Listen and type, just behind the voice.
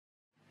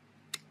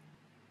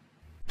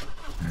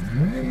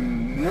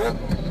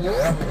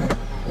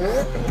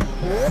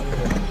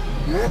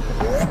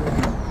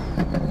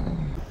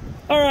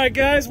Alright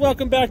guys,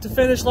 welcome back to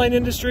FinishLine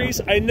Industries.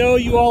 I know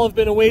you all have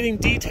been awaiting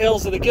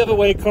details of the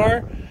giveaway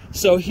car,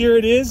 so here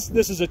it is.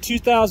 This is a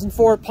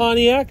 2004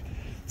 Pontiac.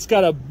 It's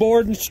got a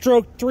board and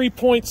stroke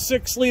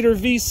 3.6 liter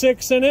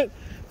V6 in it.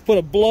 Put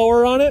a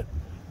blower on it.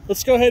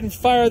 Let's go ahead and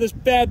fire this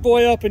bad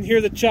boy up and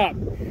hear the chop.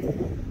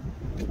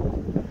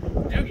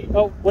 Doogie.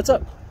 Oh, what's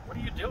up? What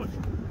are you doing?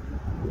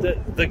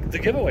 The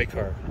giveaway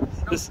car.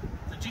 No, The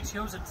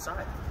GTO's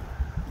inside.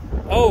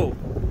 Oh,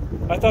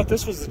 I thought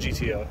this was the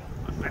GTO.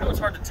 I know it's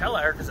hard to tell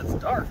out here because it's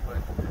dark, but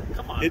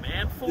come on,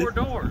 man, four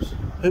doors.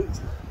 The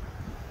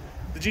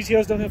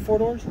GTOs don't have 4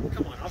 doors?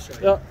 Come on, I'll show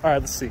you. All right,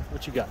 let's see.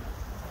 What you got?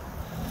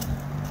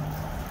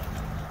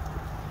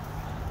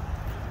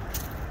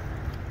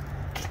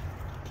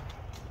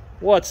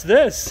 What's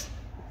this?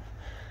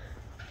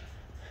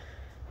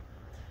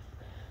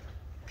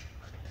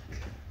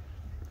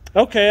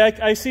 Okay,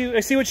 I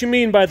see what you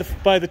mean by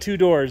the 2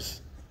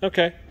 doors.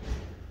 Okay.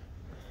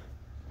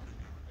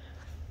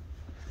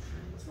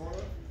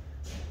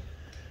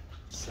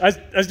 I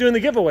was doing the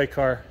giveaway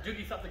car.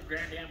 Doogie thought the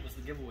Grand Am was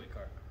the giveaway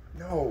car.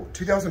 No,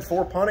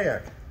 2004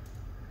 Pontiac.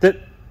 Is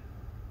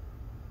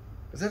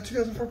that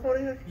 2004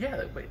 Pontiac?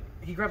 Yeah, but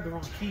he grabbed the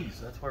wrong keys.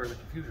 So that's where the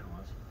confusion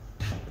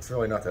was. It's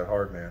really not that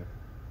hard, man.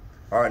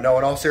 All right, no,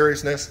 in all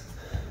seriousness,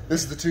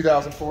 this is the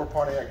 2004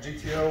 Pontiac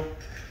GTO.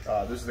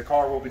 This is the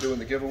car we'll be doing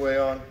the giveaway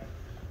on.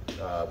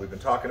 We've been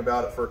talking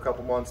about it for a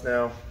couple months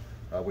now.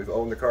 We've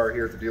owned the car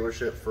here at the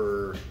dealership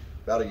for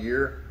about a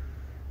year.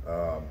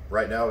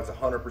 Right now it's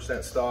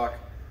 100% stock.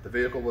 The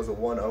vehicle was a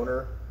one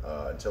owner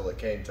until it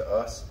came to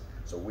us.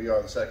 So we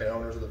are the second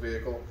owners of the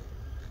vehicle.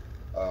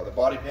 The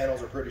body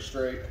panels are pretty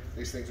straight.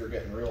 These things are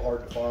getting real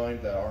hard to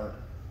find that aren't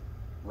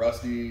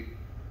rusty,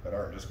 that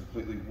aren't just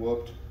completely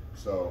whooped.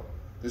 So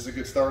this is a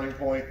good starting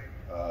point.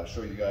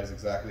 Show you guys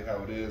exactly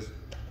how it is.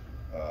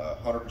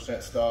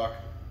 100% stock,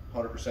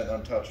 100%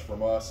 untouched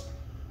from us.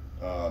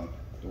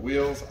 The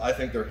wheels, I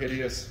think they're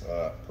hideous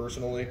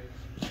personally,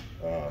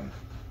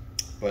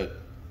 but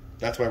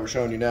that's why we're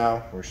showing you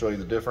now. We'll show you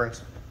the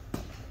difference.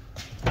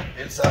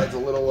 Inside's a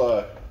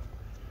little,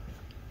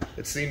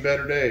 it's seen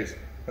better days,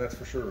 that's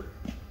for sure.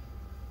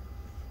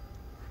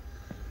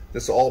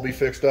 This will all be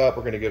fixed up.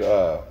 We're gonna get,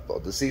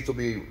 the seats will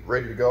be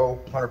ready to go,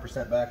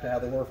 100% back to how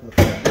they were from the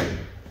front.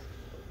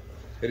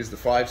 It is the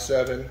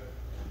 5.7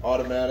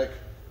 automatic.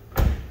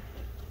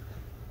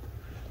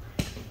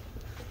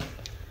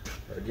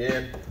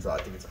 Again, I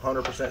think it's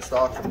 100%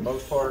 stock for the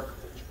most part.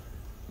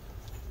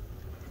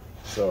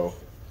 So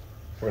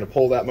we're going to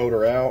pull that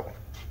motor out.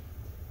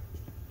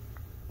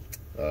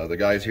 The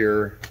guys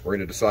here, we're going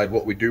to decide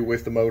what we do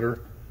with the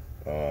motor.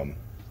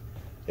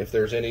 If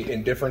there's any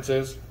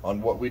indifferences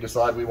on what we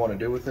decide we want to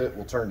do with it,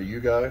 we'll turn to you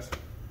guys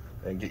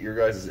and get your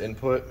guys'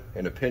 input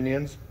and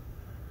opinions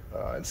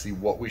and see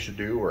what we should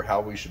do or how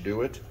we should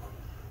do it.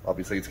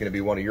 Obviously, it's going to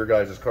be one of your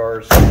guys'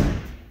 cars,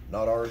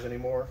 not ours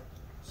anymore.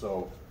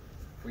 So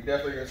we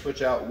definitely are going to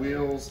switch out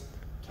wheels,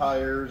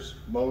 tires,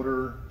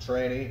 motor,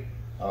 tranny.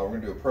 We're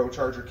going to do a Pro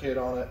Charger kit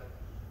on it.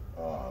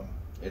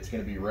 It's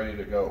going to be ready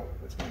to go.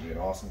 It's going to be an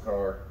awesome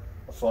car,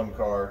 a fun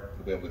car.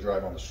 You'll be able to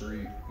drive on the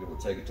street, be able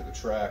to take it to the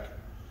track.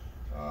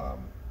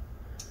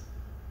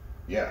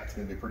 Yeah, it's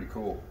going to be pretty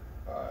cool.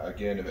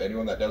 Again, if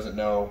anyone that doesn't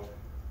know,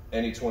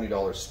 any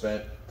 $20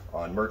 spent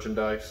on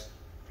merchandise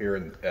here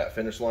at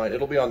FinishLine,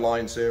 it'll be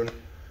online soon.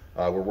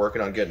 We're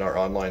working on getting our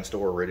online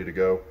store ready to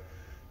go.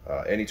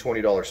 Any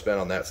 $20 spent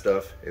on that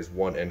stuff is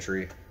one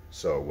entry.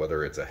 So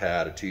whether it's a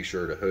hat, a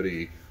t-shirt, a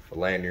hoodie, a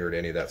lanyard,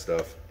 any of that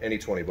stuff, any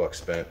 20 bucks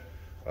spent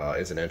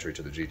is an entry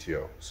to the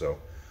GTO. So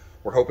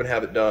we're hoping to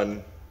have it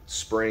done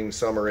spring,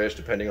 summer-ish,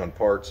 depending on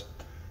parts.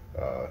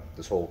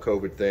 This whole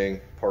COVID thing,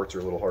 parts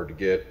are a little hard to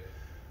get.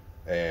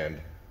 And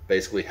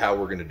basically how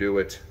we're gonna do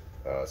it,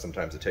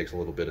 sometimes it takes a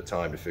little bit of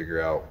time to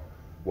figure out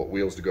what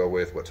wheels to go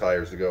with, what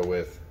tires to go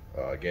with.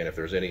 Again, if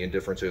there's any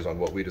indifferences on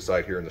what we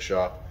decide here in the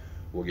shop,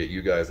 we'll get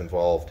you guys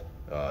involved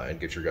and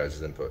get your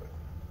guys' input.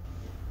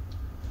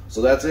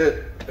 So that's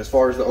it. As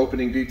far as the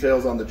opening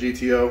details on the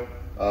GTO,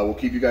 we'll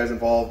keep you guys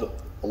involved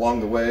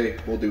along the way.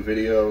 We'll do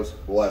videos,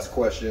 we'll ask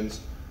questions,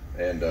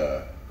 and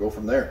go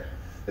from there.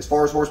 As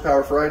far as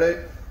Horsepower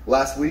Friday,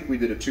 last week we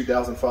did a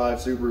 2005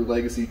 Subaru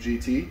Legacy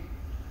GT.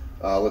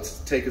 Let's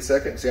take a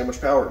second and see how much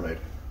power it made.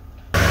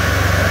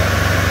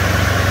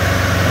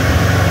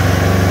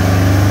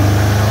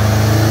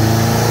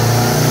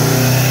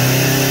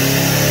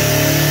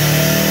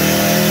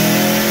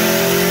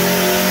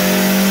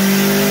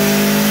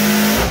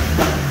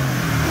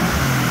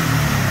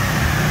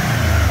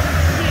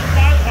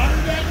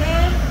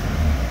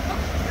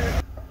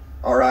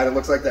 It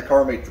looks like that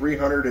car made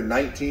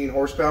 319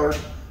 horsepower.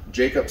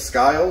 Jacob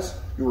Skiles,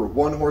 you were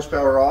 1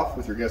 horsepower off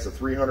with your guess of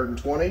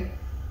 320.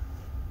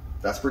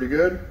 That's pretty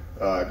good.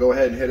 Go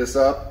ahead and hit us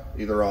up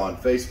either on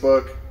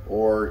Facebook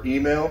or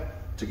email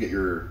to get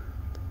your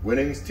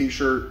winnings,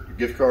 t-shirt, your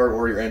gift card,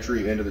 or your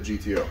entry into the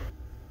GTO.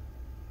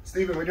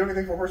 Steven, we do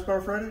anything for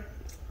Horsepower Friday?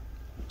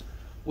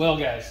 Well,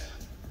 guys,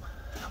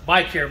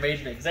 Mike here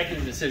made an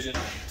executive decision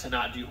to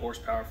not do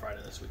Horsepower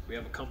Friday this week. We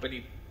have a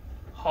company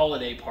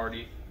holiday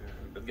party.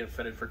 get them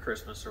fitted for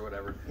Christmas or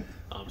whatever.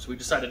 So we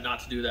decided not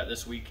to do that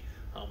this week.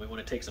 We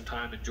want to take some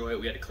time, enjoy it.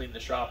 We had to clean the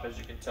shop, as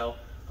you can tell,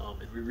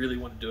 and we really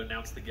wanted to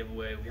announce the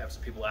giveaway. We have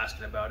some people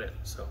asking about it,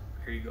 so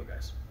here you go,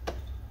 guys.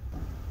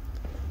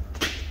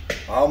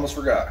 I almost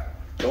forgot.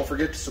 Don't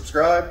forget to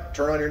subscribe,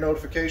 turn on your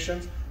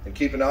notifications, and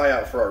keep an eye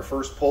out for our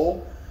first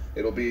poll.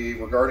 It'll be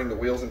regarding the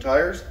wheels and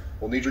tires.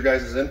 We'll need your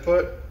guys'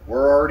 input.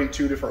 We're already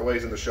 2 different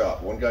ways in the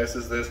shop. One guy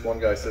says this, one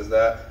guy says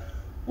that.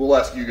 We'll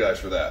ask you guys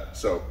for that.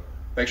 So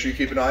make sure you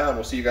keep an eye on.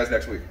 We'll see you guys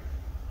next week.